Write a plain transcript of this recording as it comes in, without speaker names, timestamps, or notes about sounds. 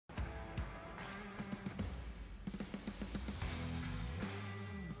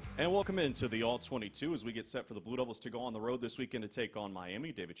And welcome into the All-22 as we get set for the Blue Devils to go on the road this weekend to take on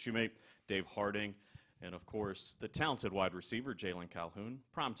Miami. David Shoemate, Dave Harding, and of course the talented wide receiver Jalen Calhoun.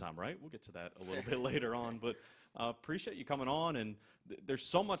 Primetime, right? We'll get to that a little bit later on, but appreciate you coming on. And there's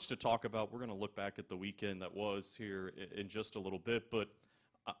so much to talk about. We're going to look back at the weekend that was here in just a little bit, but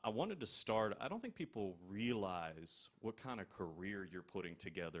I wanted to start. I don't think people realize what kind of career you're putting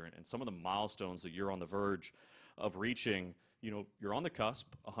together and some of the milestones that you're on the verge of reaching. You know, you're on the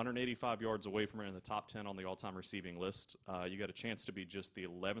cusp, 185 yards away from in the top 10 on the all-time receiving list. You got a chance to be just the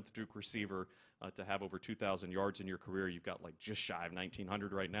 11th Duke receiver to have over 2,000 yards in your career. You've got like just shy of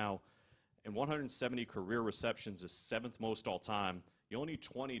 1,900 right now. And 170 career receptions is 7th most all-time. You only need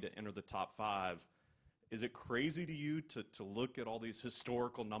 20 to enter the top 5. Is it crazy to you to look at all these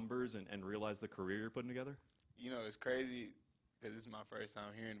historical numbers and realize the career you're putting together? You know, it's crazy because this is my first time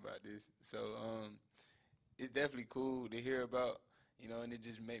hearing about this. So, it's definitely cool to hear about, you know, and it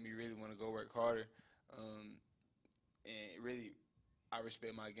just made me really want to go work harder. And really, I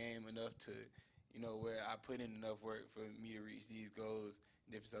respect my game enough to, you know, where I put in enough work for me to reach these goals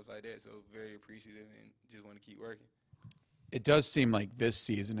and different stuff like that. So very appreciative and just want to keep working. It does seem like this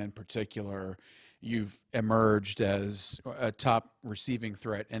season in particular, you've emerged as a top receiving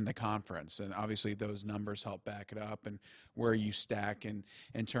threat in the conference. And obviously those numbers help back it up and where you stack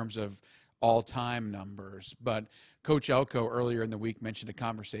in terms of all-time numbers. But Coach Elko earlier in the week mentioned a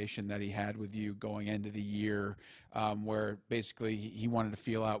conversation that he had with you going into the year where basically he wanted to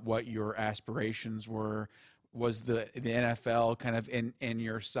feel out what your aspirations were. Was the NFL kind of in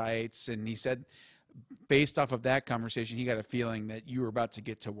your sights? And he said based off of that conversation, he got a feeling that you were about to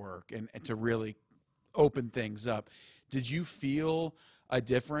get to work and to really open things up. Did you feel a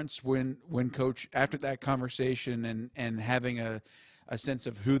difference when Coach, after that conversation and having a sense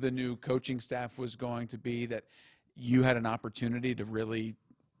of who the new coaching staff was going to be, that you had an opportunity to really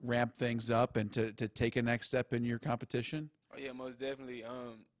ramp things up and to take a next step in your competition? Oh, yeah, most definitely.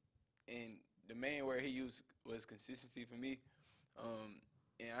 And the main word he used was consistency for me.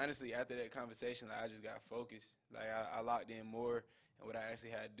 And honestly, after that conversation, I just got focused. I locked in more and what I actually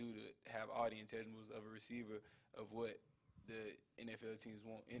had to do to have all the intangibles of a receiver, of what the NFL teams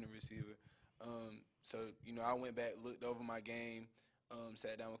want in a receiver. So, you know, I went back, looked over my game,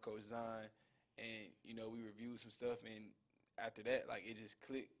 sat down with Coach Zion, and, you know, we reviewed some stuff. And after that, like, it just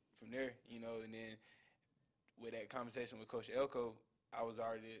clicked from there, you know. And then with that conversation with Coach Elko, I was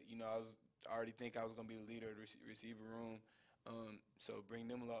already, you know, I already think I was going to be the leader of the receiver room. So bring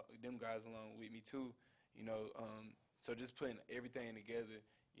them guys along with me too, you know. So just putting everything together,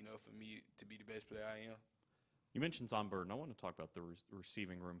 you know, for me to be the best player I am. You mentioned Zon Burden. I want to talk about the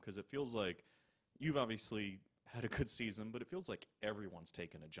receiving room because it feels like you've obviously had a good season, but it feels like everyone's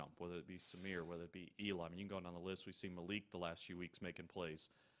taken a jump, whether it be Samir, whether it be Eli. I mean, you can go down the list. We've seen Malik the last few weeks making plays.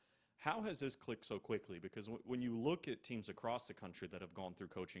 How has this clicked so quickly? Because when you look at teams across the country that have gone through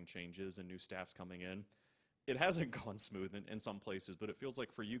coaching changes and new staffs coming in, it hasn't gone smooth in some places, but it feels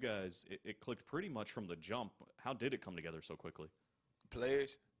like for you guys, it clicked pretty much from the jump. How did it come together so quickly?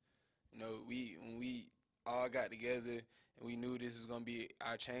 Players, you know, when we all got together and we knew this was going to be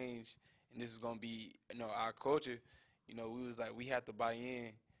our change and this is going to be, you know, our culture, you know, we was like, we have to buy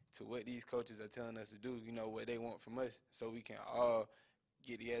in to what these coaches are telling us to do, you know, what they want from us, so we can all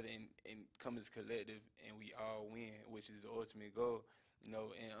get together and come as a collective and we all win, which is the ultimate goal, you know.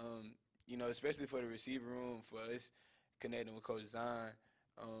 And, you know, especially for the receiver room, for us connecting with Coach Zion,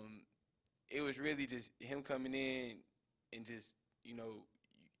 it was really just him coming in and just, you know,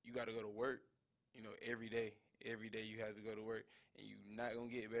 you got to go to work, you know, every day. Every day you have to go to work, and you're not going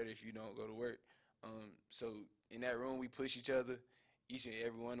to get better if you don't go to work. So in that room, we push each other. Each and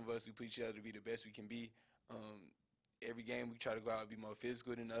every one of us, we push each other to be the best we can be. Every game we try to go out and be more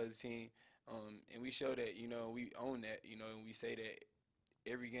physical than the other team. And we show that, you know, we own that, you know, and we say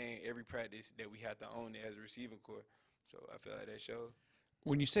that every game, every practice, that we have to own it as a receiving corps. So I feel like that showed.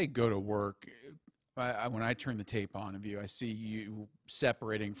 When you say go to work, when I turn the tape on of you, I see you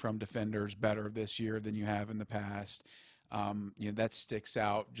separating from defenders better this year than you have in the past. You know, that sticks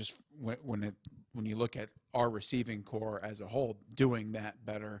out just when you look at our receiving corps as a whole doing that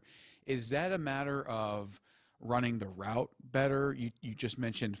better. Is that a matter of running the route better? You just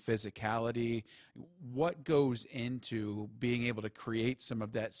mentioned physicality. What goes into being able to create some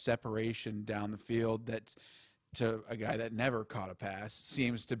of that separation down the field that, to a guy that never caught a pass,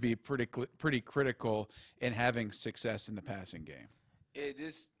 seems to be pretty critical in having success in the passing game? It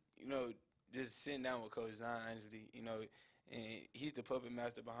just, you know, just sitting down with Coach Zion, honestly, you know, and he's the puppet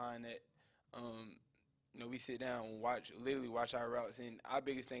master behind that. You know, we sit down and literally watch our routes, and our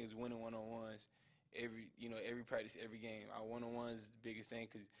biggest thing is winning one-on-ones. every practice, every game. Our one-on-ones is the biggest thing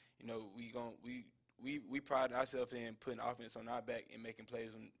because we pride ourselves in putting offense on our back and making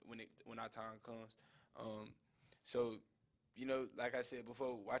plays when our time comes. So, like I said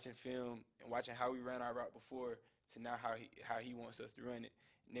before, watching film and watching how we ran our route before to now how he wants us to run it,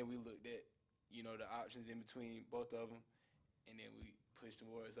 and then we looked at the options in between both of them, and then we pushed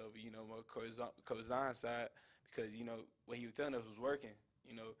towards over more Coach Zion's side because what he was telling us was working,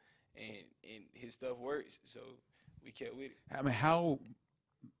 and his stuff works, so we kept with it. I mean, how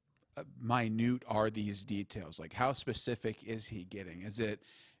minute are these details? Like, how specific is he getting? Is it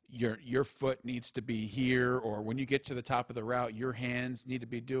your foot needs to be here, or when you get to the top of the route, your hands need to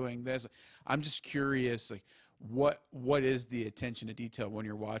be doing this? I'm just curious, like, what is the attention to detail when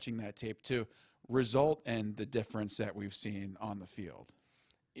you're watching that tape to result in the difference that we've seen on the field?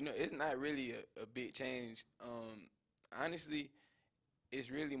 It's not really a big change. Honestly,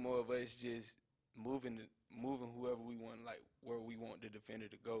 it's really more of us just moving whoever we want, like where we want the defender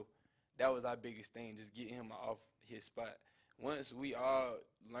to go. That was our biggest thing, just getting him off his spot. Once we all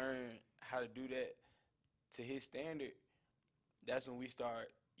learn how to do that to his standard, that's when we start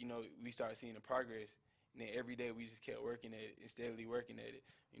seeing the progress. And then every day we just kept working at it and steadily working at it.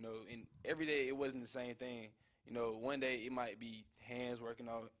 And every day it wasn't the same thing. One day it might be hands working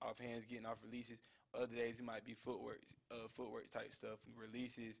off hands, getting off releases. Other days it might be footwork type stuff,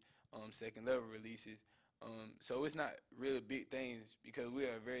 releases, second level releases. So it's not really big things because we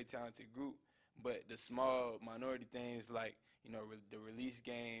are a very talented group. But the small minority things like the release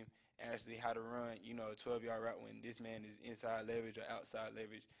game, actually how to run a 12-yard route when this man is inside leverage or outside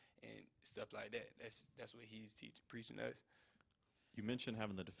leverage and stuff like that. That's what he's preaching us. You mentioned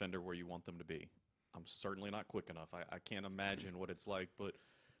having the defender where you want them to be. I'm certainly not quick enough. I can't imagine what it's like. But,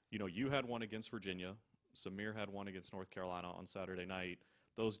 you had one against Virginia. Samir had one against North Carolina on Saturday night.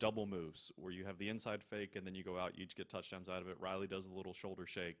 Those double moves where you have the inside fake and then you go out, you each get touchdowns out of it. Riley does a little shoulder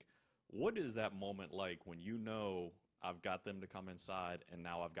shake. What is that moment like when I've got them to come inside and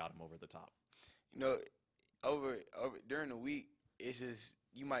now I've got them over the top? Over during the week, it's just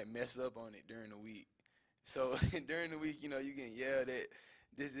you might mess up on it during the week. So during the week, you getting yelled at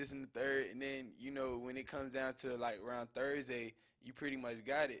this, and the third. And then, when it comes down to like around Thursday, you pretty much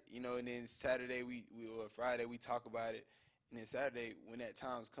got it, and then Saturday or Friday, we talk about it. And then Saturday, when that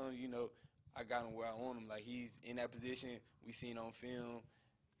time's come, I got him where I want him. Like, he's in that position. We seen on film.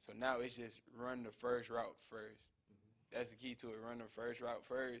 So now it's just run the first route first. Mm-hmm. That's the key to it. Run the first route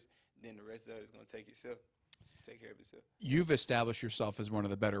first. Then the rest of it is going to take care of itself. You've established yourself as one of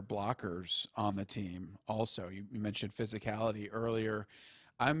the better blockers on the team also. You mentioned physicality earlier.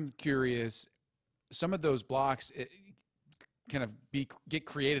 I'm curious, some of those blocks kind of get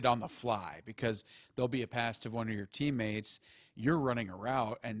created on the fly because there'll be a pass to one of your teammates, you're running a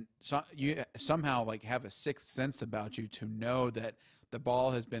route, and you somehow like have a sixth sense about you to know that the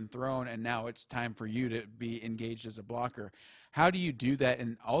ball has been thrown and now it's time for you to be engaged as a blocker. How do you do that?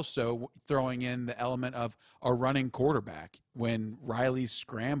 And also throwing in the element of a running quarterback when Riley's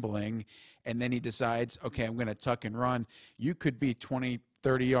scrambling and then he decides, okay, I'm going to tuck and run. You could be 20,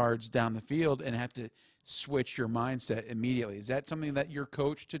 30 yards down the field and have to switch your mindset immediately. Is that something that you're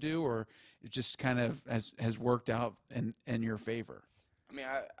coached to do, or it just kind of has worked out in your favor? I mean,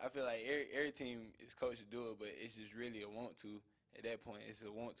 I feel like every team is coached to do it, but it's just really a want to. At that point, it's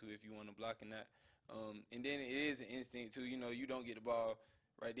a want to if you want to block or not. And then it is an instinct too. You don't get the ball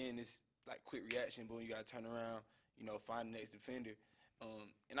right then. It's like quick reaction, boom, you got to turn around, find the next defender.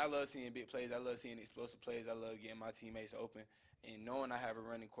 And I love seeing big plays. I love seeing explosive plays. I love getting my teammates open. And knowing I have a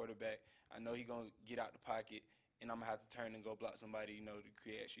running quarterback, I know he's going to get out the pocket, and I'm going to have to turn and go block somebody, to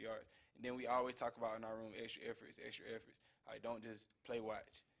create extra yards. And then we always talk about in our room extra efforts. Like, don't just play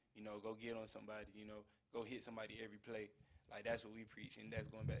watch. Go get on somebody, go hit somebody every play. Like, that's what we preach, and that's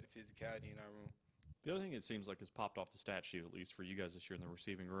going back to physicality in our room. The other thing it seems like has popped off the stat sheet, at least for you guys this year in the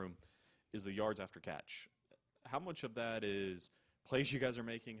receiving room, is the yards after catch. How much of that is plays you guys are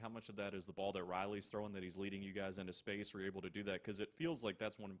making? How much of that is the ball that Riley's throwing, that he's leading you guys into space? Are you able to do that? Because it feels like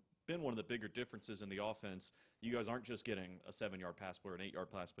that's been one of the bigger differences in the offense. You guys aren't just getting a 7-yard pass play or an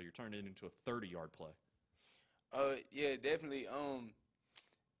 8-yard pass play. You're turning it into a 30-yard play. Yeah, definitely.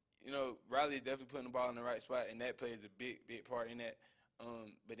 Riley is definitely putting the ball in the right spot, and that plays a big part in that.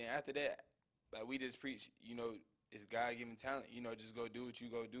 But then after that, like, we just preach, it's God-given talent. Just go do what you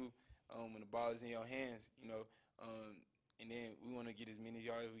go do when the ball is in your hands, and then we want to get as many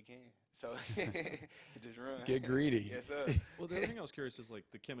yards as we can. So just run. Get greedy. Yes, sir. Well, the other thing I was curious is, like,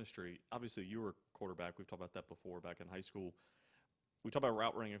 the chemistry. Obviously, you were quarterback. We've talked about that before back in high school. We talk about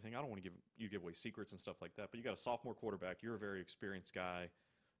route running and everything. I don't want to give away secrets and stuff like that, but you got a sophomore quarterback. You're a very experienced guy.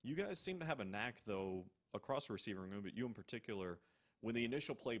 You guys seem to have a knack, though, across the receiving room, but you in particular, when the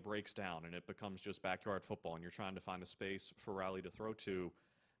initial play breaks down and it becomes just backyard football and you're trying to find a space for Riley to throw to,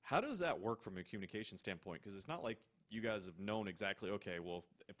 how does that work from a communication standpoint? Because it's not like you guys have known exactly, okay, well,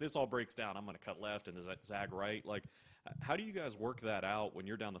 if this all breaks down, I'm going to cut left and does that zag right? Like, how do you guys work that out when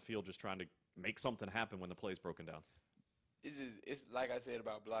you're down the field just trying to make something happen when the play's broken down? It's like I said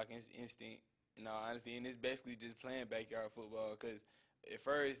about blocking, it's instinct, in all honesty, and it's basically just playing backyard football because at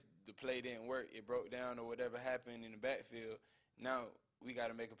first the play didn't work. It broke down or whatever happened in the backfield. Now we got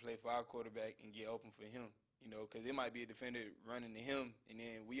to make a play for our quarterback and get open for him, because it might be a defender running to him, and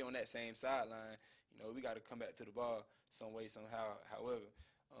then we on that same sideline. We got to come back to the ball some way, somehow, however.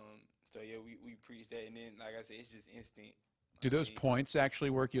 So, yeah, we preach that, and then, like I said, it's just instinct. Do those points actually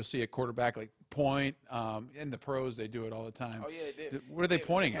work? You'll see a quarterback like point. In the pros, they do it all the time. Oh, yeah. What are they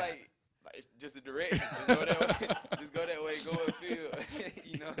pointing at? Like it's just a direction. Just go that way. Just go that way. Go upfield.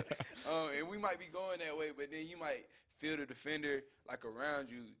 And we might be going that way, but then you might feel the defender like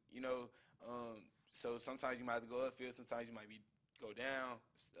around you. So sometimes you might have to go upfield. Sometimes you might go down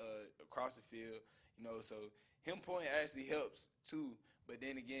across the field. So him pointing actually helps too. But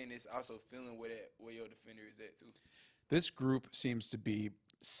then again, it's also feeling where your defender is at too. This group seems to be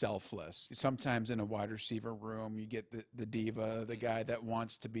selfless. Sometimes in a wide receiver room, you get the diva, the guy that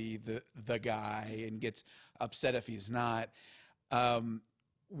wants to be the guy and gets upset if he's not.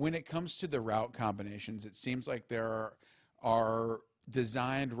 When it comes to the route combinations, it seems like there are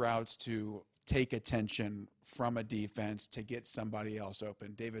designed routes to take attention from a defense to get somebody else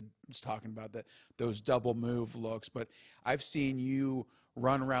open. David was talking about those double move looks, but I've seen you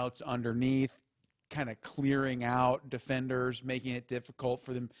run routes underneath, kind of clearing out defenders, making it difficult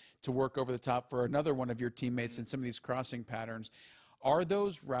for them to work over the top for another one of your teammates in some of these crossing patterns. Are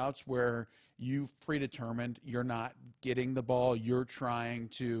those routes where you've predetermined you're not getting the ball, you're trying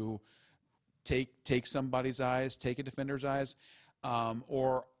to take somebody's eyes, take a defender's eyes,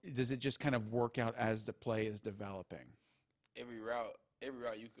 or does it just kind of work out as the play is developing? Every route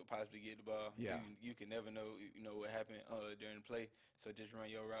you could possibly get the ball. Yeah. You can never know, what happened during the play. So just run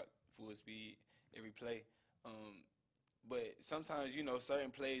your route full speed every play. But sometimes,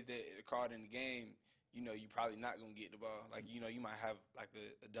 certain plays that are called in the game, you're probably not going to get the ball. Like, you might have like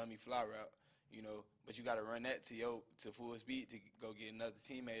a dummy fly route, but you got to run that to full speed to go get another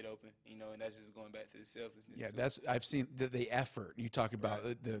teammate open, and that's just going back to the selflessness. Yeah, I've seen the effort. You talk about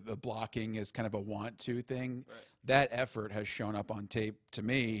the blocking is kind of a want-to thing. Right. That effort has shown up on tape to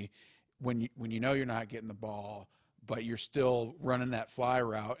me when you know you're not getting the ball, but you're still running that fly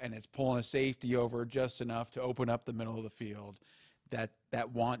route and it's pulling a safety over just enough to open up the middle of the field. That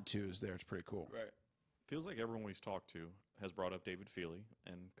want-to is there. It's pretty cool. Right. Feels like everyone we've talked to has brought up David Feely,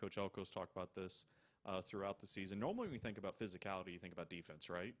 and Coach Elko's talked about this throughout the season. Normally when you think about physicality, you think about defense,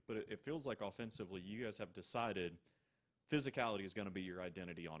 right? But it feels like offensively you guys have decided physicality is going to be your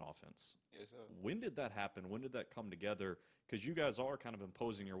identity on offense. Yes, sir. When did that happen? When did that come together? Because you guys are kind of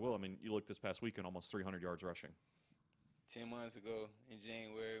imposing your will. I mean, you look this past weekend, almost 300 yards rushing. 10 months ago in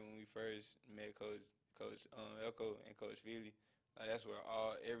January when we first met Coach Elko and Coach Feely, that's where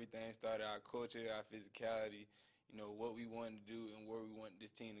everything started. Our culture, our physicality, what we wanted to do and where we wanted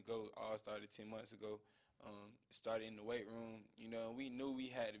this team to go all started 10 months ago. Started in the weight room, and we knew we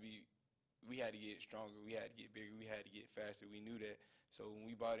had to get stronger, we had to get bigger, we had to get faster. We knew that. So when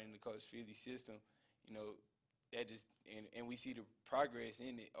we bought into Coach Feely's system, that just and we see the progress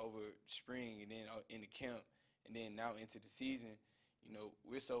in it over spring and then in the camp and then now into the season.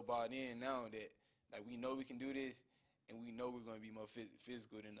 We're so bought in now that like we know we can do this and we know we're going to be more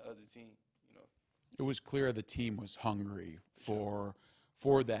physical than the other team. It was clear the team was hungry for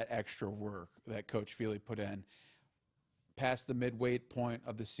that extra work that Coach Feely put in. Past the midway point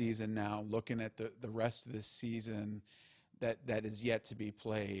of the season now, looking at the rest of the season that is yet to be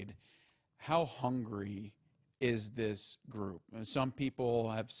played, how hungry is this group? And some people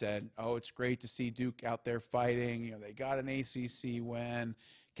have said, oh, it's great to see Duke out there fighting. They got an ACC win,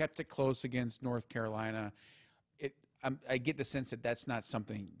 kept it close against North Carolina. I get the sense that that's not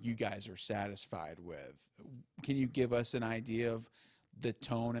something you guys are satisfied with. Can you give us an idea of the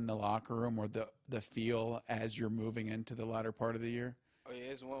tone in the locker room or the feel as you're moving into the latter part of the year? Oh, yeah,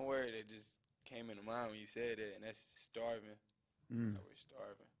 it's one word that just came into mind when you said that, and that's starving. We're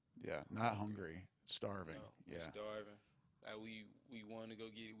starving. Yeah, not hungry, starving. No, yeah, we're starving. Like we want to go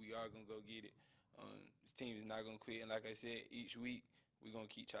get it. We are going to go get it. This team is not going to quit. And like I said, each week we're going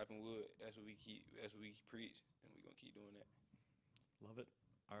to keep chopping wood. That's what we preach, and we're going to keep doing that. Love it.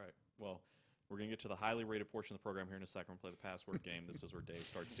 All right. Well, We're going to get to the highly rated portion of the program here in a second. We'll play the password game. This is where Dave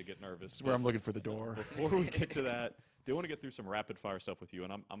starts to get nervous. This is where I'm looking for the door. Before we get to that, do want to get through some rapid fire stuff with you,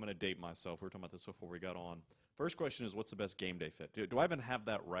 and I'm going to date myself. We were talking about this before we got on. First question is, what's the best game day fit? Do I even have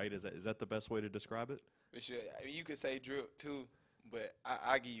that right? Is that the best way to describe it? For sure. I mean, you could say drip too, but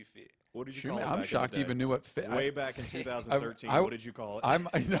I give you fit. What did you Shoot, call man, it? I'm back in shocked the you day? even knew what fit. Way back in 2013, I- what did you call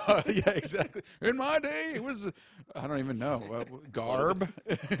it? Yeah, exactly. In my day, it was, I don't even know, garb,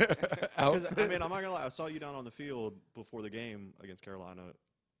 outfit. I mean, I'm not going to lie. I saw you down on the field before the game against Carolina. It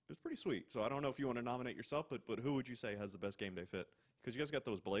was pretty sweet. So I don't know if you want to nominate yourself, but who would you say has the best game day fit? Because you guys got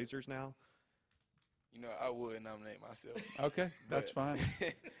those Blazers now. You know, I would nominate myself. Okay, that's fine.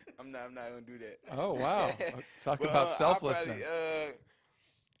 I'm not gonna do that. Oh, wow. Talk But, about I selflessness. probably,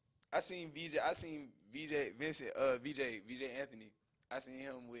 I seen Vincent, VJ Anthony. I seen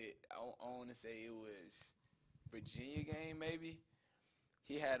him with, I want to say it was Virginia game maybe.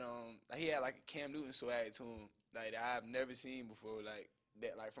 He had like a Cam Newton swag to him, like that I've never seen before, like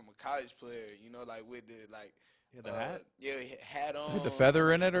that, like from a college player, you know, like with the like. Yeah, the hat? Yeah, he had on. With the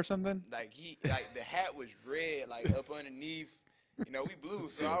feather in it or something? Like the hat was red, like up underneath. You know, we blue,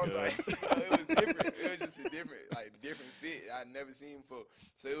 so So I was good. like, it was different. It was just a different fit I'd never seen before.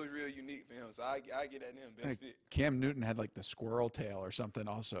 So it was real unique for him. So I get that him best fit. Cam Newton had like the squirrel tail or something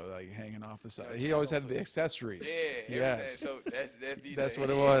also, like hanging off the side. Yeah, He always had the accessories. Yeah, everything. Yes. So that's VJ. That's what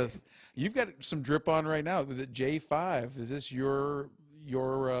it was. You've got some drip on right now. The J5, is this your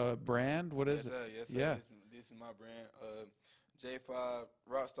brand? What is Yes, it? sir. Yes, sir. Yeah. This is my brand. J5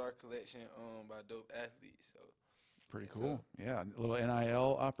 Rockstar Collection by Dope Athletes. So Pretty Yes, cool. Yeah, a little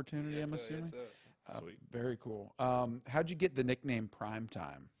NIL opportunity, yes, I'm sir, assuming. yes, sir. Sweet. Very cool. How'd you get the nickname Prime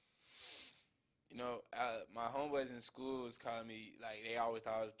Time? You know, my homeboys in school was calling me, like, they always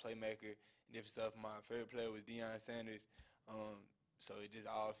thought I was a playmaker and different stuff. My favorite player was Deion Sanders. So it just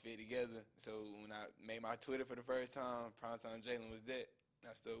all fit together. So when I made my Twitter for the first time, Primetime Jalen was that. And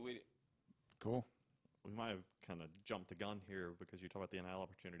I stuck with it. Cool. We might have kind of jumped the gun here because you talk about the NIL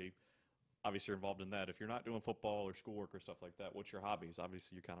opportunity. Obviously, you're involved in that. If you're not doing football or schoolwork or stuff like that, what's your hobbies?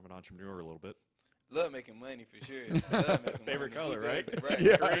 Obviously, you're kind of an entrepreneur a little bit. Love making money for sure. Love making Favorite money. color, right? Right.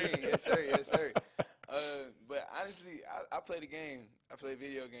 Yeah. Green. Yes, sir. Yes, sir. But honestly, I play the game. I play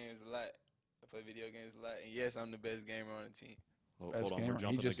video games a lot. And yes, I'm the best gamer on the team. Hold Best on, we're gamer. He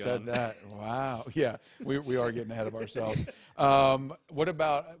jumping just the said gun. that. Wow. Yeah, we are getting ahead of ourselves. What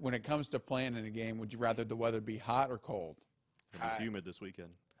about when it comes to playing in a game? Would you rather the weather be hot or cold? It'll be Hot. humid this weekend.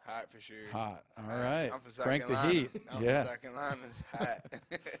 Hot for sure. Hot. All right. I'm from South Crank the Carolina. heat. I'm Yeah. from South Carolina. It's hot.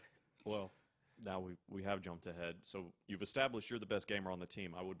 Well, now we have jumped ahead. So you've established you're the best gamer on the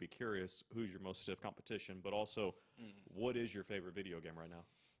team. I would be curious who's your most stiff competition, but also what is your favorite video game right now?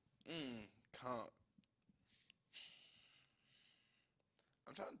 Comp.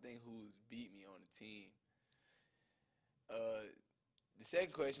 I'm trying to think who's beat me on the team. The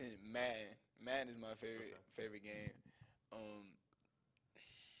second question, Madden. Madden is my favorite game.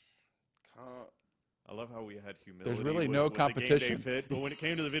 Comp. I love how we had humility. There's really with no the game day competition. fit, but when it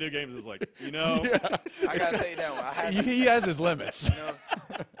came to the video games, it's like, you know, I gotta tell you that one. I have to, He has his limits. you know.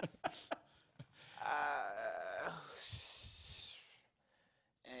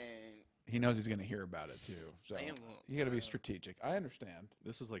 And He knows he's going to hear about it too. So I am gonna- you got to be strategic. I understand.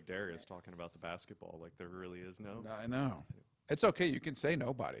 this is like Darius talking about the basketball. Like there really is no. I know. It's okay. You can say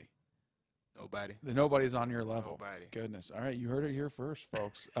nobody. nobody. Nobody's on your level. Nobody. Goodness. All right, you heard it here first,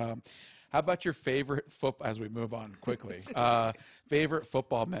 folks. How about your favorite football? As we move on quickly, favorite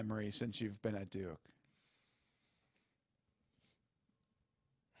football memory since you've been at Duke.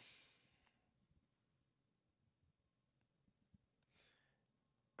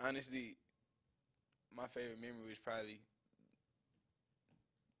 Honestly, my favorite memory was probably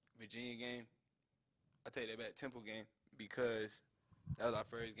Virginia game. I take that back, Temple game, because that was our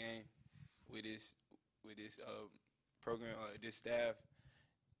first game with this program, this staff,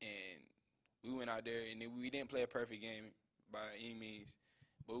 and we went out there and we didn't play a perfect game by any means,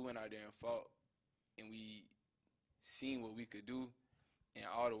 but we went out there and fought, and we seen what we could do and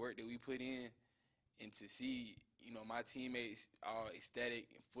all the work that we put in, and to see, you know, my teammates all ecstatic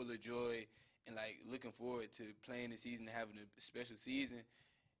and full of joy and like looking forward to playing the season and having a special season.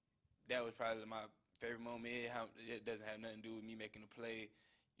 That was probably my favorite moment. It doesn't have nothing to do with me making a play,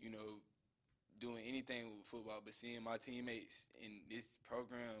 you know, doing anything with football, but seeing my teammates in this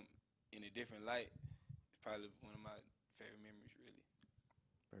program in a different light is probably one of my favorite memories, really.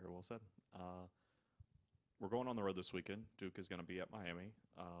 Very well said. We're going on the road this weekend. Duke is going to be at Miami.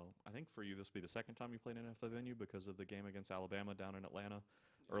 I think for you, this will be the second time you played in an NFL venue because of the game against Alabama down in Atlanta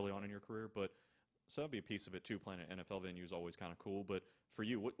early on in your career. But So that'd be a piece of it too. Playing at NFL venue is always kind of cool. But for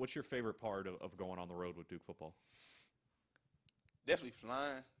you, what's your favorite part of going on the road with Duke football? Definitely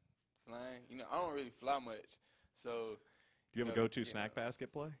flying. You know, I don't really fly much, so. Do you have a go-to snack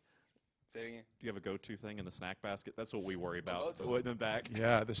basket play? Say it again. Do you have a go-to thing in the snack basket? That's what we worry about. go-to? In the back.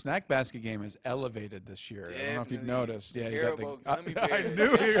 Yeah, the snack basket game is elevated this year. I don't know if you've Definitely. noticed. Yeah, you Haribo got gummy the. I bears.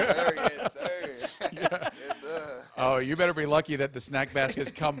 knew you. Yes, sir. Yes, sir. Yeah. Yes, sir. Oh, you better be lucky that the snack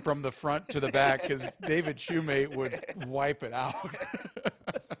baskets come from the front to the back, because David Shoemate would wipe it out.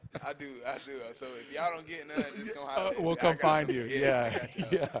 I do. So if y'all don't get none, just come holler at me. We'll I come got find some. you. I Yeah, got y'all.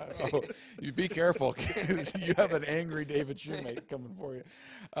 yeah. Oh, you be careful, because you have an angry David Shoemate coming for you.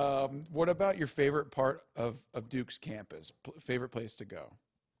 What about your favorite part of Duke's campus? Favorite place to go?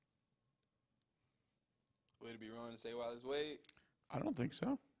 Would it be wrong to say Wallace Wade? I don't think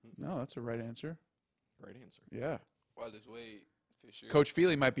so. No, that's a right answer. Great answer. Yeah. Wallace Wade, for sure. Coach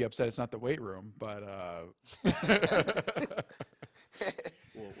Feely might be upset it's not the weight room, but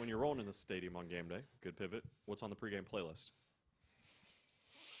Well, when you're rolling in the stadium on game day, good pivot. What's on the pregame playlist?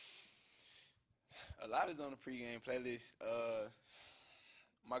 A lot is on the pregame playlist.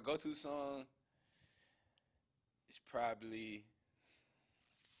 My go-to song is probably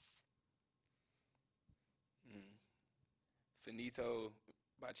Finito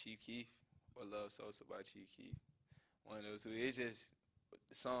by Chief Keef or Love Sosa by Chief Keef. One of those two. It's just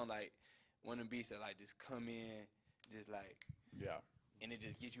a song like one of them beats that like just come in, just like, yeah. and it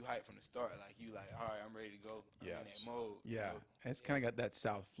just gets you hyped from the start. Like you like, all right, I'm ready to go. I'm in that mode. Yeah, you know? it's kind of got that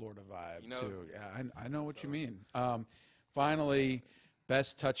South Florida vibe You know? too. Yeah, I know what you mean. Finally,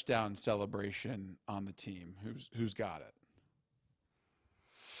 best touchdown celebration on the team. Who's got it?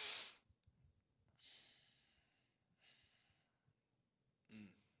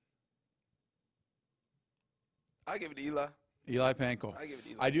 I give it to Eli. Eli Pankel. I give it to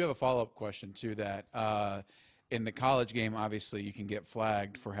Eli. I do have a follow-up question to that. In the college game, obviously, you can get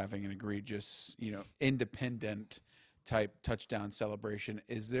flagged for having an egregious, independent type touchdown celebration.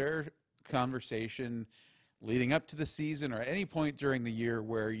 Is there conversation leading up to the season or at any point during the year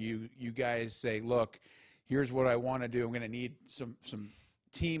where you guys say, look, here's what I want to do. I'm going to need some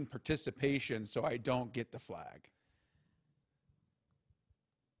team participation so I don't get the flag?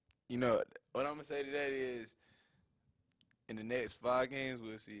 You know, what I'm going to say to that is, in the next 5 games,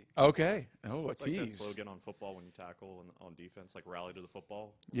 we'll see. Okay. Oh, a It's like that tease. slogan on football when you tackle and on defense, like rally to the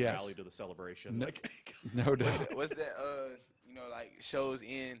football, Yes. rally to the celebration. No, Like, no doubt. What's that, like shows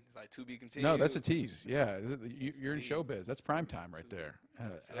in, it's like to be continued. No, that's a tease. Yeah, you're in Tease. showbiz. That's prime time right there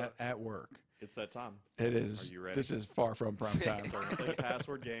at work. it's that time. It is. Are you ready? This is far from prime time. So we're gonna play the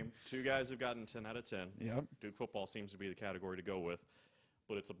password game. 2 guys have gotten 10 out of 10. Yep. Duke football seems to be the category to go with.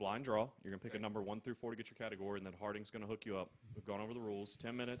 But it's a blind draw. You're going to pick a number 1 through 4 to get your category, and then Harding's going to hook you up. We've gone over the rules.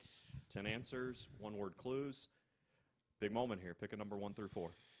 10 minutes, 10 answers, 1-word clues. Big moment here. Pick a number 1 through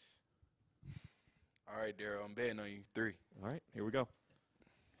 4. All right, Daryl, I'm betting on you. 3. All right, here we go.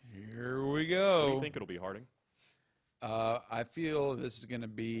 Here we What do go. you think it'll be, Harding? I feel this is going to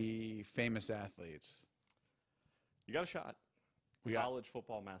be famous athletes. You got a shot. We got. College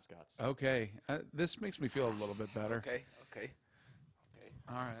football mascots. Okay. This makes me feel a little bit better. Okay.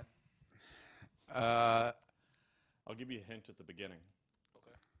 All right. I'll give you a hint at the beginning.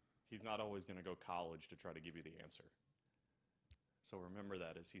 Okay. He's not always going to go college to try to give you the answer. So remember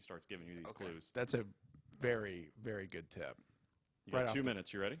that as he starts giving you these Okay. clues. That's a very, very good tip. You got Right off 2 the-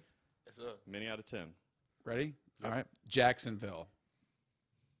 minutes. You ready? Yes, sir. Many out of 10. Ready? Yep. All right. Jacksonville.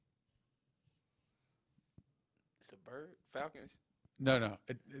 It's a bird. Falcons. No.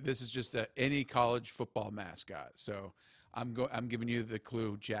 This is just any college football mascot. So I'm giving you the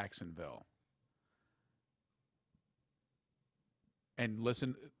clue Jacksonville. And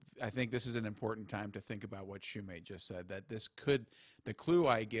listen, I think this is an important time to think about what Shoemate just said, that the clue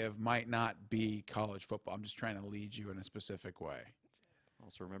I give might not be college football. I'm just trying to lead you in a specific way.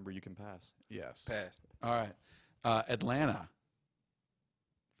 Also remember you can pass. Yes. Pass. All right. Atlanta.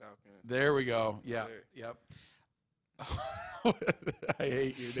 Falcons. There we go. Yeah. Sir. Yep. I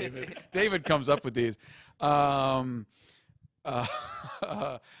hate you, David. David comes up with these. I'm going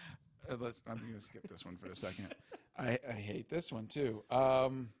to skip this one for a second. I hate this one too. I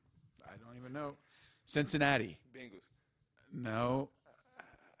don't even know. Cincinnati. Bengals. No.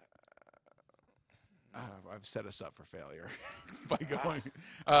 I've set us up for failure by going.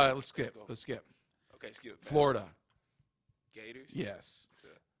 Let's skip. go. Let's skip. Okay, skip. Florida. Gators. Yes. What's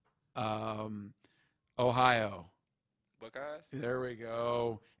up? Ohio. Buckeyes. There we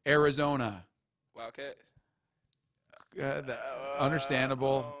go. Arizona. Wildcats.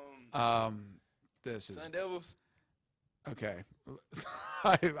 Understandable. This is Sun Devils. Okay.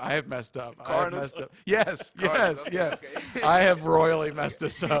 I have messed up. I have Cardinals? messed up. Yes, Cardinals, yes, okay, yes. okay. I have royally messed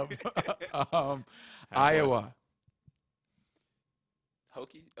this up. Iowa.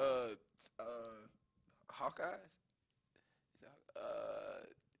 Hokie, Hawkeyes,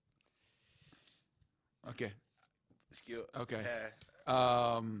 Okay. skill. Okay.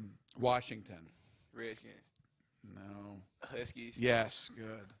 Pass. Washington. Redskins, No. Huskies. Yes.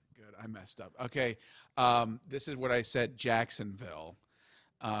 Good. Good. I messed up. Okay. This is what I said. Jacksonville.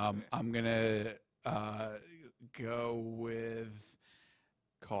 I'm gonna go with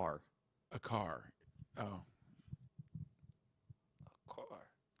Car. a car. Oh. Car.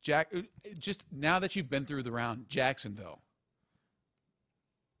 Just now that you've been through the round, Jacksonville.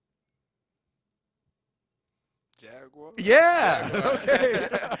 Jaguar. Yeah. Jaguar. Okay.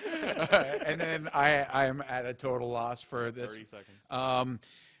 All right. And then I'm at a total loss for this. 30 seconds.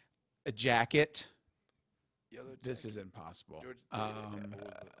 A jacket. Yellow This jacket. is impossible. Georgia Tech. What was the,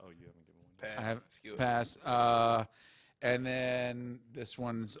 you haven't given one yet. Pass. I have Skill. pass. And then this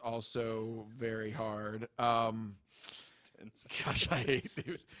one's also very hard. 10 seconds. Gosh, I hate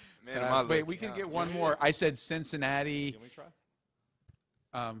it. Man, am I Wait, lucky, we can huh? get one more. I said Cincinnati. Can we try?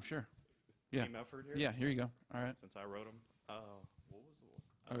 Sure. Yeah. Team effort here? Yeah, here you go. All right. Since I wrote them. What was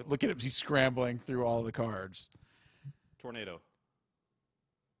the one? Look at him. He's scrambling through all the cards. Tornado.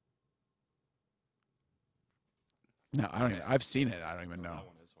 No, I don't even, I've seen it. I don't even know. That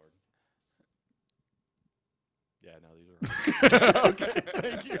one is hard. Yeah, no, these are hard. Okay,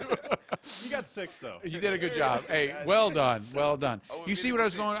 thank you. You got 6, though. You did a good job. Hey, well done. Well done. Oh, You see what I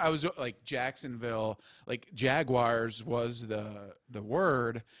was 50%. going? I was like Jacksonville, like Jaguars was the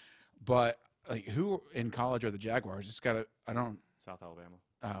word, but like who in college are the Jaguars? It's got to. I don't South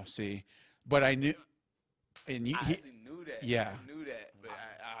Alabama. see, but I knew, and I actually knew that. yeah. I knew that, but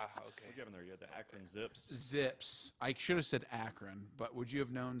okay. What'd you have in there? You had the Akron Zips. Zips. I should have said Akron, but would you have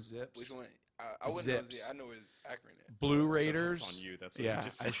known Zips? Which one? I wouldn't know. Zips. I know where Akron is. Blue So Raiders. that's on you. That's what Yeah, you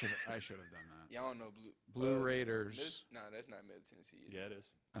just I said. should have done that. Yeah, I don't know Blue This, Raiders. nah, that's not Middle Tennessee. is it? Yeah, it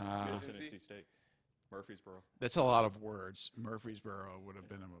is. Uh, Middle Tennessee? Tennessee State. Murfreesboro. That's a lot of words. Murfreesboro would have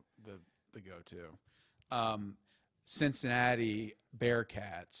been the go-to. Cincinnati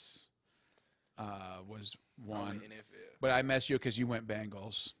Bearcats was I'm one, in NFL. but I messed you because you went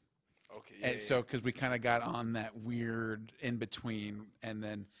Bengals, Okay, yeah. and so because we kind of got on that weird in between, and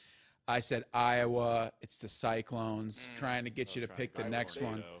then I said Iowa. It's the Cyclones trying to get you to Trying pick the go next Iowa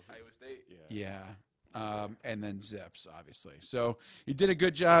one. State. Iowa State. Yeah. Yeah. And then Zips, obviously. So you did a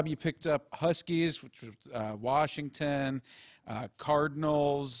good job. You picked up Huskies, which was Washington,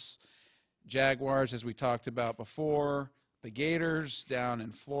 Cardinals, Jaguars, as we talked about before, the Gators down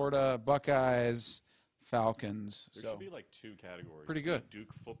in Florida, Buckeyes, Falcons. There So should be like 2 categories. Pretty good.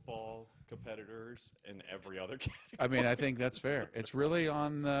 Duke football competitors and every other category. I mean, I think that's fair. It's really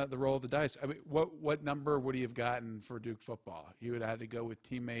on the roll of the dice. I mean, what number would he have gotten for Duke football? You would have had to go with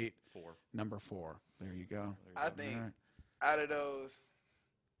teammate 4. number 4. There you go. I think All right. out of those,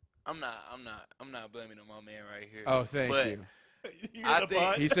 I'm not blaming on my man right here. Oh, thank But- you. You I the think-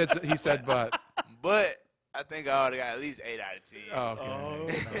 butt? He said, but. But I think I ought to got at least 8 out of 10. Oh,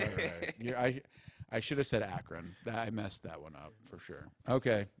 okay. Oh. All right. I should have said Akron. I messed that one up for sure.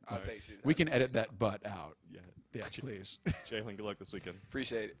 Okay. I'll take 6. We can edit that butt out. Yeah. Yeah, please. Jalen, good luck this weekend.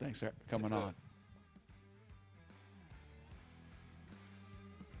 Appreciate it. Thanks for coming Yes, sir. on.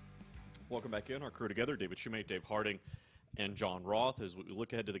 Welcome back in. Our crew together, David Shoemate, Dave Harding, and John Roth. As we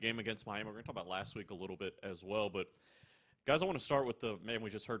look ahead to the game against Miami, we're going to talk about last week a little bit as well. But, guys, I want to start with the man we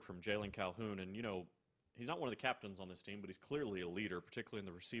just heard from, Jalen Calhoun. And, you know, he's not one of the captains on this team, but he's clearly a leader, particularly in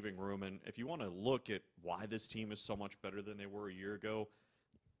the receiving room. And if you want to look at why this team is so much better than they were a year ago,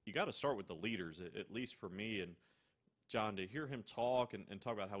 you got to start with the leaders, at least for me. And, John, to hear him talk and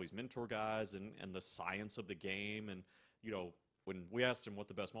talk about how he's mentor guys and the science of the game. And, you know, when we asked him what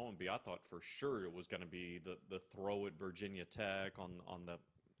the best moment would be, I thought for sure it was going to be the throw at Virginia Tech on the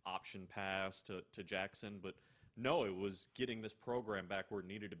option pass to Jackson. But, no, it was getting this program back where it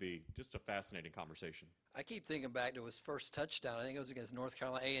needed to be. Just a fascinating conversation. I keep thinking back to his first touchdown. I think it was against North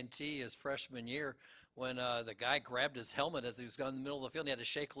Carolina A&T his freshman year when the guy grabbed his helmet as he was going in the middle of the field. And he had to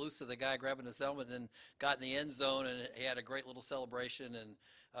shake loose of the guy grabbing his helmet and got in the end zone, and he had a great little celebration. And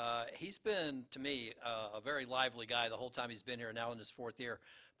he's been, to me, a very lively guy the whole time he's been here, now in his 4th year.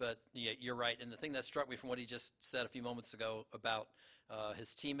 But yeah, you're right. And the thing that struck me from what he just said a few moments ago about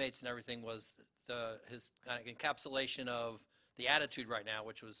his teammates and everything was his kind of encapsulation of the attitude right now,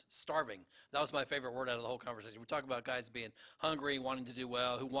 which was starving. That was my favorite word out of the whole conversation. We talk about guys being hungry, wanting to do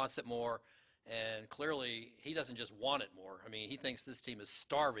well, who wants it more. And clearly, he doesn't just want it more. I mean, he thinks this team is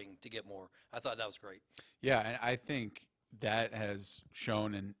starving to get more. I thought that was great. Yeah, and I think that has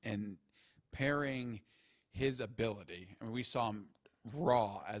shown in pairing his ability. I mean, we saw him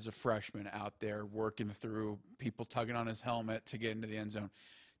raw as a freshman out there working through people tugging on his helmet to get into the end zone,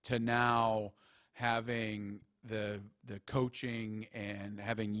 to now having the coaching and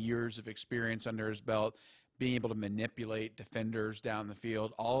having years of experience under his belt, being able to manipulate defenders down the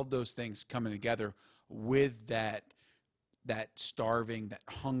field, all of those things coming together with that starving, that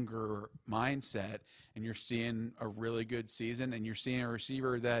hunger mindset, and you're seeing a really good season, and you're seeing a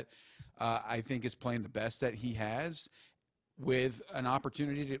receiver that I think is playing the best that he has, with an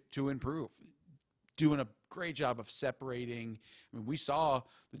opportunity to improve, doing a great job of separating. I mean, we saw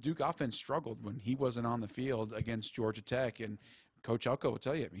the Duke offense struggled when he wasn't on the field against Georgia Tech, and Coach Elko will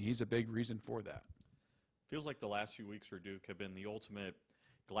tell you, I mean, he's a big reason for that. Feels like the last few weeks for Duke have been the ultimate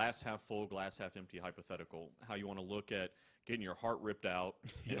glass half full, glass half empty hypothetical. How you want to look at getting your heart ripped out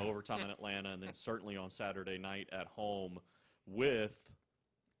in overtime in Atlanta, and then certainly on Saturday night at home with,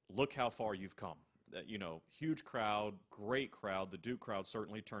 look how far you've come. You know, huge crowd, great crowd. The Duke crowd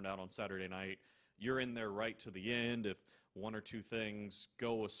certainly turned out on Saturday night. You're in there right to the end. If one or two things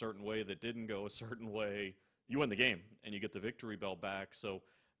go a certain way that didn't go a certain way, you win the game and you get the victory bell back. So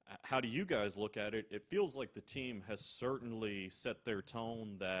how do you guys look at it? It feels like the team has certainly set their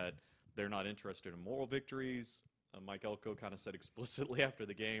tone that they're not interested in moral victories. Mike Elko kind of said explicitly after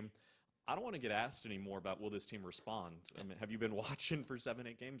the game, I don't want to get asked anymore about will this team respond. I mean, have you been watching for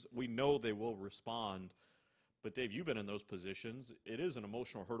 7-8 games? We know they will respond. But, Dave, you've been in those positions. It is an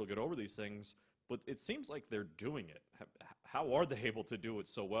emotional hurdle to get over these things, but it seems like they're doing it. How are they able to do it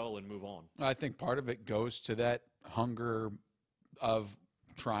so well and move on? I think part of it goes to that hunger of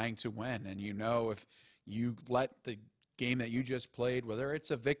trying to win. And you know, if you let the game that you just played, whether it's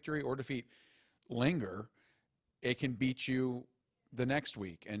a victory or defeat, linger, it can beat you the next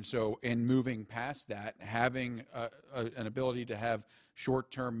week. And so in moving past that, having an ability to have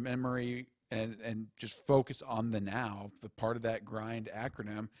short-term memory and just focus on the now, the part of that grind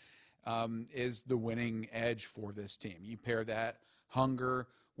acronym, is the winning edge for this team. You pair that hunger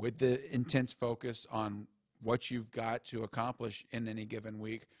with the intense focus on what you've got to accomplish in any given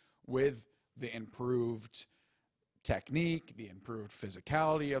week with the improved technique, the improved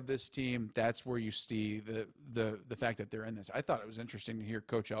physicality of this team. That's where you see the fact that they're in this. I thought it was interesting to hear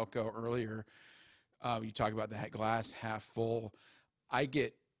Coach Elko earlier. You talk about that glass half full. I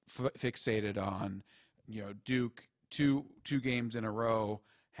get fixated on, you know, Duke two games in a row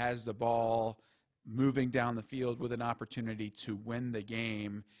has the ball moving down the field with an opportunity to win the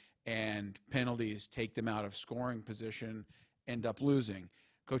game, and penalties take them out of scoring position, end up losing.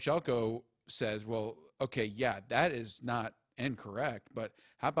 Coach Elko says, well, okay, yeah, that is not incorrect, but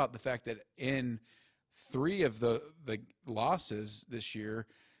how about the fact that in 3 of the losses this year,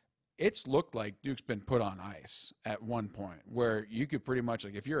 it's looked like Duke's been put on ice at one point, where you could pretty much,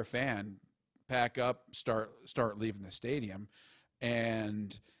 like, if you're a fan, pack up, start leaving the stadium,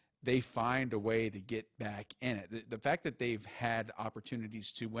 and they find a way to get back in it. The fact that they've had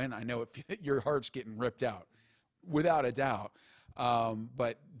opportunities to win, I know your heart's getting ripped out, without a doubt.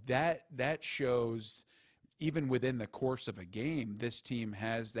 But that shows, even within the course of a game, this team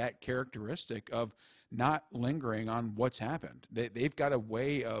has that characteristic of not lingering on what's happened. They've got a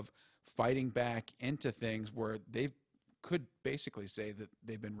way of fighting back into things where they could basically say that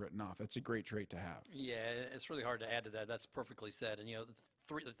they've been written off. That's a great trait to have. Yeah, it's really hard to add to that. That's perfectly said. And, you know,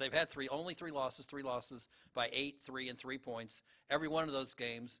 they've had only three losses by 8, 3, and 3 points. Every one of those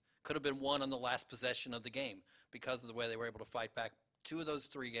games could have been won on the last possession of the game because of the way they were able to fight back. 2 of those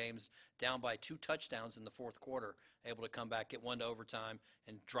 3 games down by 2 touchdowns in the fourth quarter, able to come back, get one to overtime,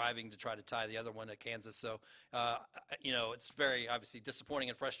 and driving to try to tie the other one at Kansas. So, you know, it's very obviously disappointing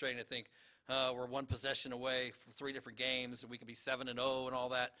and frustrating to think we're 1 possession away from 3 different games, and we could be 7-0 and all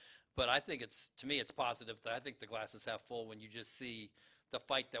that. But I think to me, it's positive. I think the glass is half full when you just see the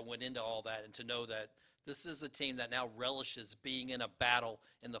fight that went into all that, and to know that this is a team that now relishes being in a battle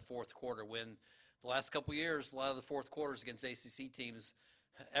in the fourth quarter. When the last couple of years, a lot of the fourth quarters against ACC teams,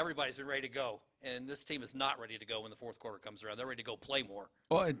 everybody's been ready to go. And this team is not ready to go when the fourth quarter comes around. They're ready to go play more.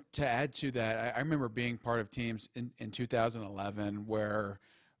 Well, and to add to that, I remember being part of teams in 2011 where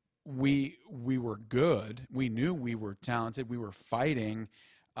we were good. We knew we were talented. We were fighting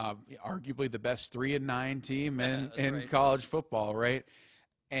arguably the best 3-9 team in right. college football, right?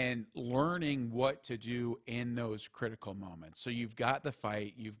 And learning what to do in those critical moments. So you've got the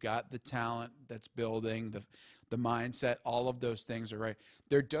fight, you've got the talent that's building, the mindset, all of those things are right.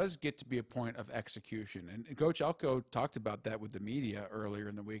 There does get to be a point of execution. And Coach Elko talked about that with the media earlier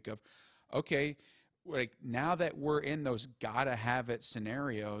in the week of, okay, like now that we're in those gotta have it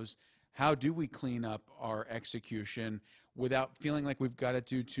scenarios, how do we clean up our execution without feeling like we've got to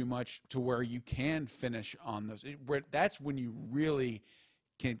do too much to where you can finish on those. That's when you really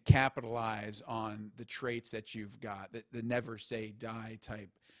can capitalize on the traits that you've got, the never say die type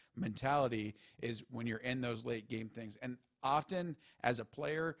mentality, is when you're in those late game things. And often as a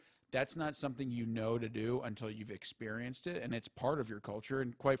player, that's not something you know to do until you've experienced it, and it's part of your culture.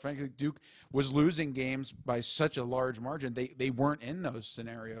 And quite frankly, Duke was losing games by such a large margin. They weren't in those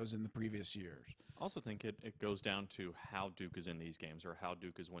scenarios in the previous years. I also think it goes down to how Duke is in these games or how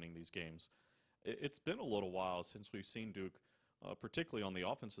Duke is winning these games. It's been a little while since we've seen Duke, particularly on the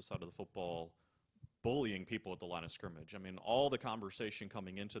offensive side of the football, bullying people at the line of scrimmage. I mean, all the conversation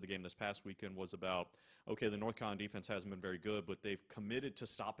coming into the game this past weekend was about, okay, the North Carolina defense hasn't been very good, but they've committed to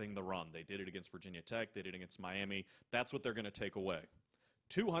stopping the run. They did it against Virginia Tech. They did it against Miami. That's what they're going to take away.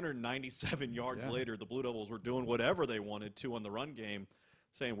 297 yards later, the Blue Devils were doing whatever they wanted to in the run game,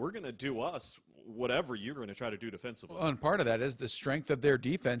 saying, we're going to do us whatever you're going to try to do defensively. Well, and part of that is the strength of their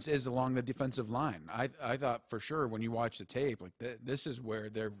defense is along the defensive line. I thought for sure when you watch the tape, like this is where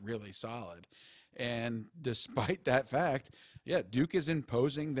they're really solid. And despite that fact, Duke is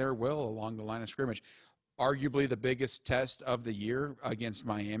imposing their will along the line of scrimmage. Arguably the biggest test of the year against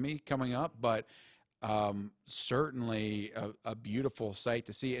Miami coming up, but certainly a beautiful sight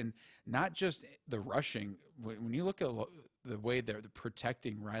to see. And not just the rushing. When you look at the way they're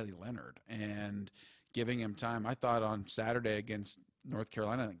protecting Riley Leonard and giving him time, I thought on Saturday against North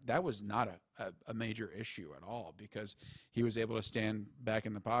Carolina, that was not a major issue at all because he was able to stand back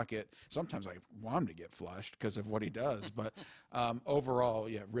in the pocket. Sometimes I want him to get flushed because of what he does, but overall,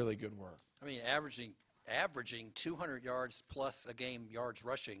 really good work. I mean, averaging 200 yards plus a game yards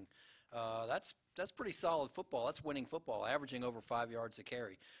rushing, that's pretty solid football. That's winning football, averaging over 5 yards a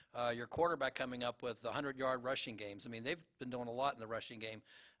carry. Your quarterback coming up with 100-yard rushing games. I mean, they've been doing a lot in the rushing game.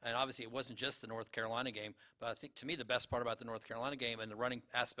 And obviously it wasn't just the North Carolina game, but I think to me the best part about the North Carolina game and the running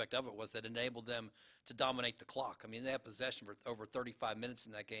aspect of it was that it enabled them to dominate the clock. I mean, they had possession for over 35 minutes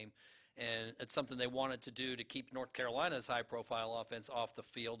in that game, and it's something they wanted to do to keep North Carolina's high-profile offense off the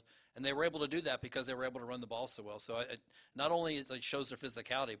field, and they were able to do that because they were able to run the ball so well. So it not only it shows their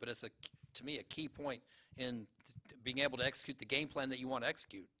physicality, but it's, to me, a key point in being able to execute the game plan that you want to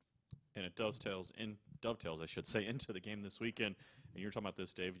execute. And it dovetails, I should say, into the game this weekend. And you're talking about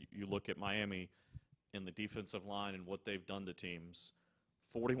this, Dave. You look at Miami in the defensive line and what they've done to teams.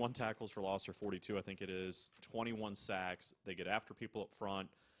 41 tackles for loss, or 42, I think it is. 21 sacks. They get after people up front.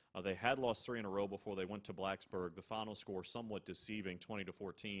 They had lost 3 in a row before they went to Blacksburg. The final score somewhat deceiving,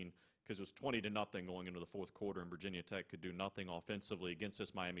 20-14, because it was 20-0 going into the fourth quarter, and Virginia Tech could do nothing offensively against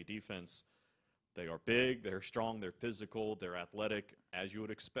this Miami defense. They are big, they're strong, they're physical, they're athletic. As you would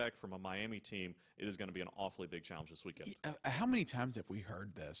expect from a Miami team, it is going to be an awfully big challenge this weekend. How many times have we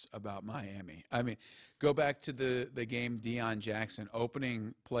heard this about Miami? I mean, go back to the game, Deion Jackson,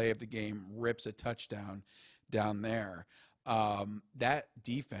 opening play of the game, rips a touchdown down there. That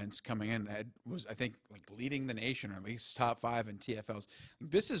defense coming in was, I think, like leading the nation, or at least top 5 in TFLs.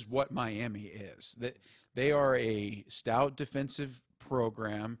 This is what Miami is. That they are a stout defensive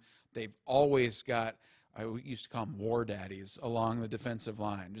program. They've always got, I used to call them war daddies along the defensive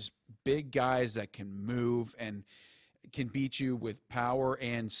line, just big guys that can move and can beat you with power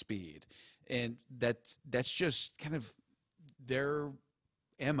and speed. And that's just kind of their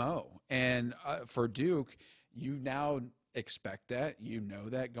MO. And for Duke, you now expect that. You know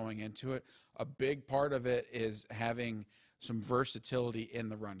that going into it. A big part of it is having some versatility in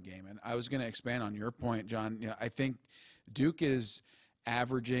the run game. And I was going to expand on your point, John. I think Duke is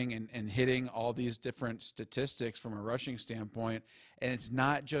averaging and hitting all these different statistics from a rushing standpoint, and it's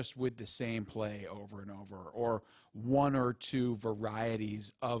not just with the same play over and over or one or two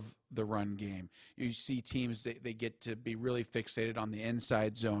varieties of the run game. You see teams, they get to be really fixated on the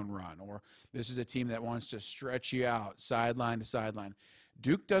inside zone run, or this is a team that wants to stretch you out sideline to sideline.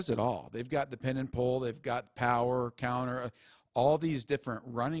 Duke does it all. They've got the pin and pull, they've got power, counter, all these different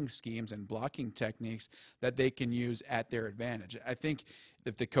running schemes and blocking techniques that they can use at their advantage. I think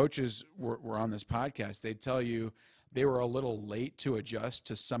if the coaches were on this podcast, they'd tell you they were a little late to adjust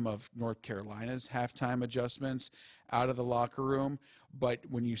to some of North Carolina's halftime adjustments out of the locker room. But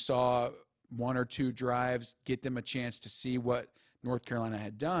when you saw one or two drives get them a chance to see what North Carolina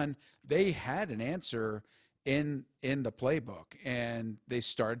had done, they had an answer in the playbook, and they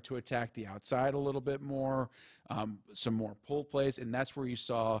started to attack the outside a little bit more, some more pull plays, and that's where you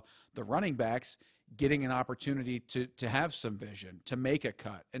saw the running backs getting an opportunity to have some vision, to make a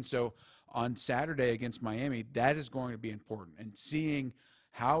cut. And so on Saturday against Miami, that is going to be important, and seeing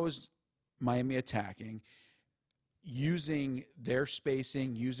how is Miami attacking, using their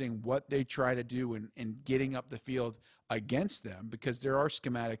spacing, using what they try to do and getting up the field against them, because there are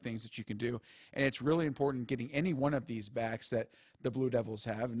schematic things that you can do. And it's really important getting any one of these backs that the Blue Devils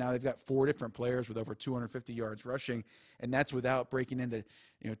have. Now they've got 4 different players with over 250 yards rushing, and that's without breaking into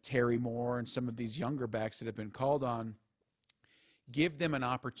Terry Moore and some of these younger backs that have been called on. Give them an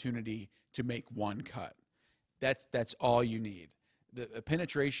opportunity to make one cut. That's all you need. The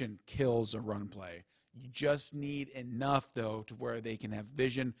penetration kills a run play. You just need enough, though, to where they can have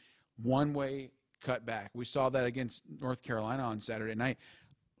vision, one-way cut back. We saw that against North Carolina on Saturday night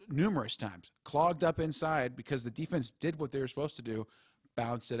numerous times. Clogged up inside because the defense did what they were supposed to do,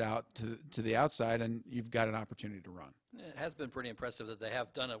 bounce it out to the outside, and you've got an opportunity to run. It has been pretty impressive that they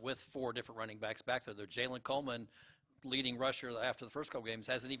have done it with 4 different running backs back there. Jalen Coleman, leading rusher after the first couple games,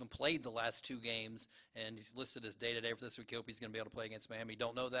 hasn't even played the last 2 games, and he's listed as day-to-day for this week. I hope he's going to be able to play against Miami.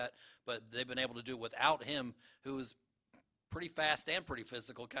 Don't know that, but they've been able to do it without him, who is pretty fast and pretty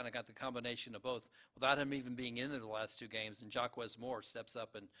physical, kind of got the combination of both, without him even being in there the last 2 games. And Jaquez Moore steps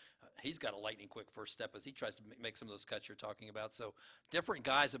up, and he's got a lightning-quick first step as he tries to make some of those cuts you're talking about. So different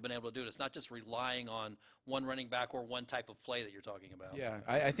guys have been able to do it. It's not just relying on one running back or one type of play that you're talking about. Yeah,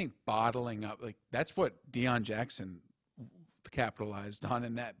 I think bottling up, that's what Deion Jackson capitalized on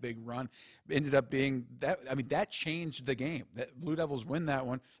in that big run. Ended up being that. I mean, that changed the game. That Blue Devils win that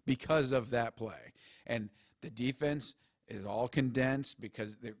one because of that play. And the defense is all condensed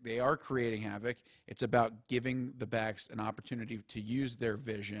because they are creating havoc. It's about giving the backs an opportunity to use their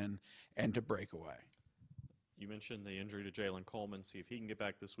vision and to break away. You mentioned the injury to Jalen Coleman. See if he can get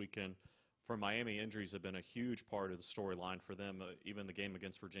back this weekend. For Miami, injuries have been a huge part of the storyline for them. Even the game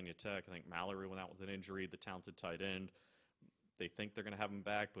against Virginia Tech, I think Mallory went out with an injury, the talented tight end. They think they're going to have him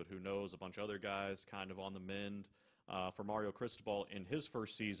back, but who knows? A bunch of other guys kind of on the mend. For Mario Cristobal in his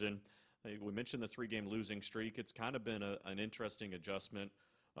first season, we mentioned the 3-game losing streak. It's kind of been an interesting adjustment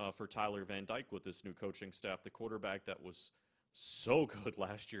for Tyler Van Dyke with this new coaching staff. The quarterback that was so good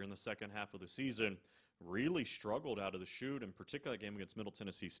last year in the second half of the season really struggled out of the chute, in particular that game against Middle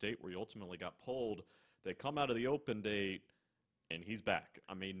Tennessee State where he ultimately got pulled. They come out of the open date, and he's back.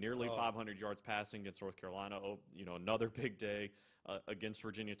 I mean, nearly 500 yards passing against North Carolina. Another big day against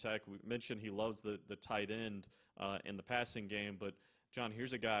Virginia Tech. We mentioned he loves the tight end in the passing game. But, John,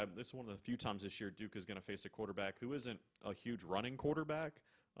 here's a guy. This is one of the few times this year Duke is going to face a quarterback who isn't a huge running quarterback.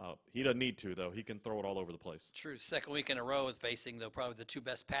 He doesn't need to, though. He can throw it all over the place. True. Second week in a row with facing, though, probably the 2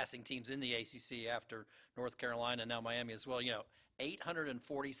 best passing teams in the ACC after North Carolina and now Miami as well.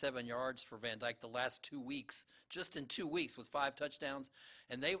 847 yards for Van Dyke the last 2 weeks, just in 2 weeks with 5 touchdowns.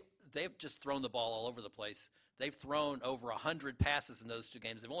 And they've just thrown the ball all over the place. They've thrown over 100 passes in those 2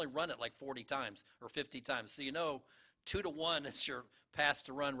 games. They've only run it like 40 times or 50 times. So 2-to-1 is your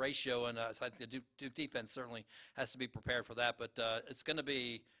pass-to-run ratio, and so I think the Duke defense certainly has to be prepared for that. But it's going to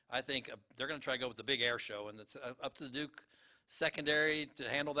be, I think, they're going to try to go with the big air show, and it's up to the Duke secondary to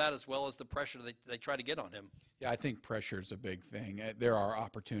handle that as well as the pressure they try to get on him. Yeah, I think pressure is a big thing. There are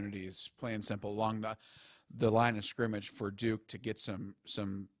opportunities, plain simple, along the line of scrimmage for Duke to get some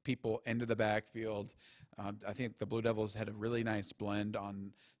people into the backfield. I think the Blue Devils had a really nice blend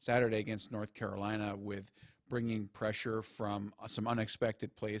on Saturday against North Carolina with bringing pressure from some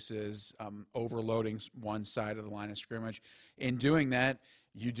unexpected places, overloading one side of the line of scrimmage. In doing that,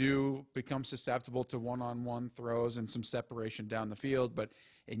 you do become susceptible to one-on-one throws and some separation down the field, but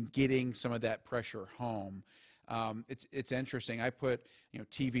in getting some of that pressure home, it's interesting. I put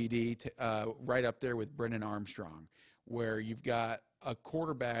TVD right up there with Brennan Armstrong, where you've got a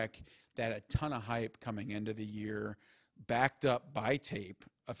quarterback that had a ton of hype coming into the year, backed up by tape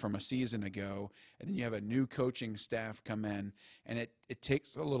from a season ago, and then you have a new coaching staff come in, and it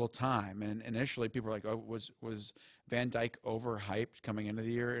takes a little time. And initially, people are like, "Oh, was Van Dyke overhyped coming into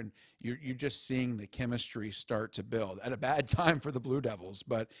the year?" And you're just seeing the chemistry start to build at a bad time for the Blue Devils,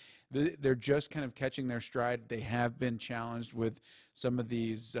 but they're just kind of catching their stride. They have been challenged with some of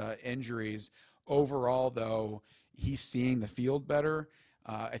these injuries. Overall, though, he's seeing the field better.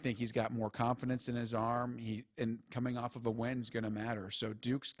 I think he's got more confidence in his arm. And coming off of a win is going to matter. So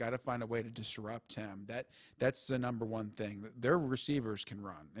Duke's got to find a way to disrupt him. That's the number one thing. Their receivers can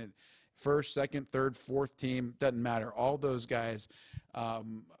run. First, second, third, fourth team, doesn't matter. All those guys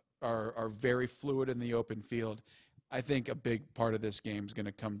are very fluid in the open field. I think a big part of this game is going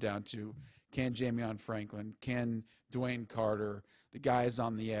to come down to, can Jamion Franklin, can Dwayne Carter, the guys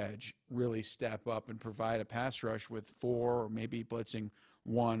on the edge, really step up and provide a pass rush with 4 or maybe blitzing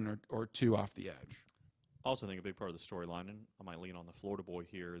 1 or 2 off the edge. Also, I think a big part of the storyline, and I might lean on the Florida boy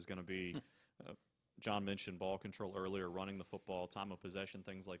here, is going to be John mentioned ball control earlier, running the football, time of possession,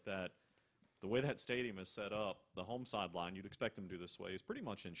 things like that. the way that stadium is set up, the home sideline, you'd expect them to do this way, is pretty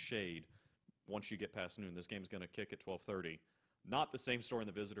much in shade once you get past noon. This game's going to kick at 12:30. Not the same story in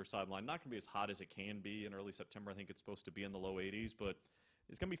the visitor sideline. Not going to be as hot as it can be in early September. I think it's supposed to be in the low 80s, but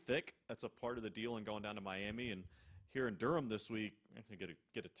it's going to be thick. That's a part of the deal in going down to Miami. And here in Durham this week, I'm going to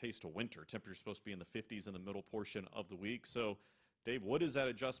get a taste of winter. Temperature's supposed to be in the 50s in the middle portion of the week. So, Dave, what is that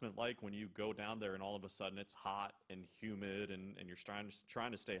adjustment like when you go down there and all of a sudden it's hot and humid and you're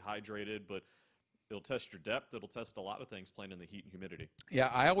trying to stay hydrated, but it'll test your depth. It'll test a lot of things playing in the heat and humidity.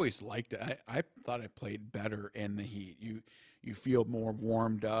 Yeah, I always liked it. I thought I played better in the heat. You feel more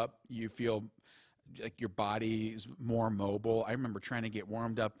warmed up. You feel like your body is more mobile. I remember trying to get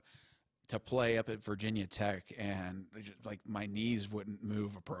warmed up to play up at Virginia Tech, and like my knees wouldn't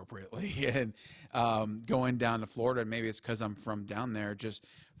move appropriately. And going down to Florida, maybe it's because I'm from down there, just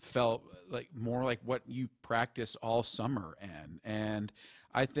felt like more like what you practice all summer in. And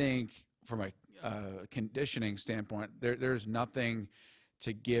I think from a conditioning standpoint, there's nothing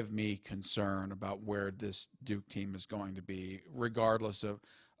to give me concern about where this Duke team is going to be, regardless of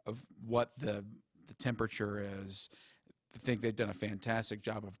what the temperature is. I think they've done a fantastic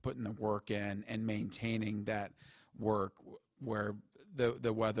job of putting the work in and maintaining that work where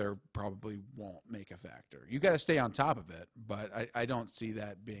the weather probably won't make a factor. You got to stay on top of it, but I don't see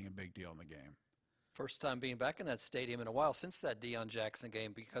that being a big deal in the game. First time being back in that stadium in a while since that Deion Jackson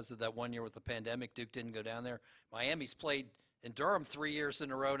game, because of that 1 year with the pandemic. Duke didn't go down there. Miami's played in Durham 3 years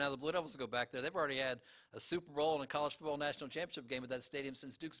in a row. Now the Blue Devils go back there. They've already had a Super Bowl and a college football national championship game at that stadium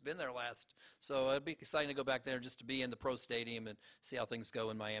since Duke's been there last. So it'd be exciting to go back there just to be in the pro stadium and see how things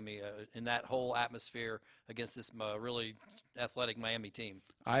go in Miami in that whole atmosphere against this really athletic Miami team.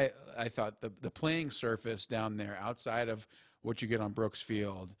 I thought the playing surface down there outside of what you get on Brooks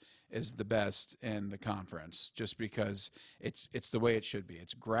Field is the best in the conference, just because it's the way it should be.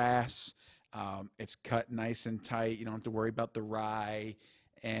 It's grass. It's cut nice and tight. You don't have to worry about the rye,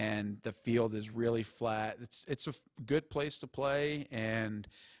 and the field is really flat. It's a good place to play, and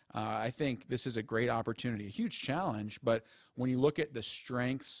I think this is a great opportunity, a huge challenge. But when you look at the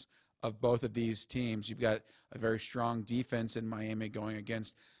strengths of both of these teams, you've got a very strong defense in Miami going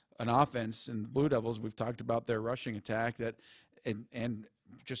against an offense in the Blue Devils. We've talked about their rushing attack and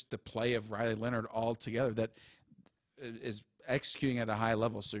just the play of Riley Leonard all together that is executing at a high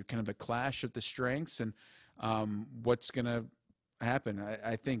level. So kind of a clash of the strengths and what's going to happen.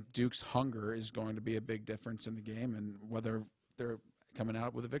 I think Duke's hunger is going to be a big difference in the game and whether they're coming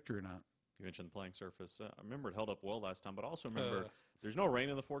out with a victory or not. You mentioned the playing surface. I remember it held up well last time, but also remember there's no rain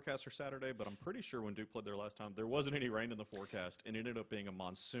in the forecast for Saturday, but I'm pretty sure when Duke played there last time, there wasn't any rain in the forecast, and it ended up being a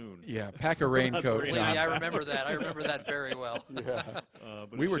monsoon. Yeah, pack a raincoat. Believe me, I remember that. I remember that very well. Yeah.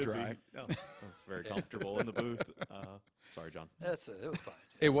 But We it were should dry. That's very comfortable in the booth. Sorry, John. It was fine.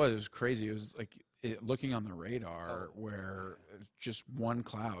 It was crazy. It was like looking on the radar where just one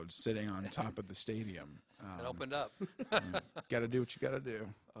cloud sitting on top of the stadium. It opened up. Got to do what you got to do.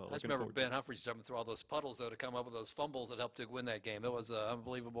 I just remember Ben Humphries jumping through all those puddles, though, to come up with those fumbles that helped Duke win that game. It was an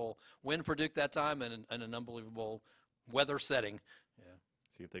unbelievable win for Duke that time and an unbelievable weather setting. Yeah.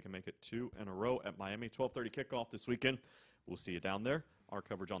 See if they can make it 2 in a row at Miami. 12:30 kickoff this weekend. We'll see you down there. Our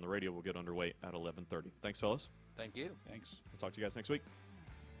coverage on the radio will get underway at 11:30. Thanks, fellas. Thank you. Thanks. We'll talk to you guys next week.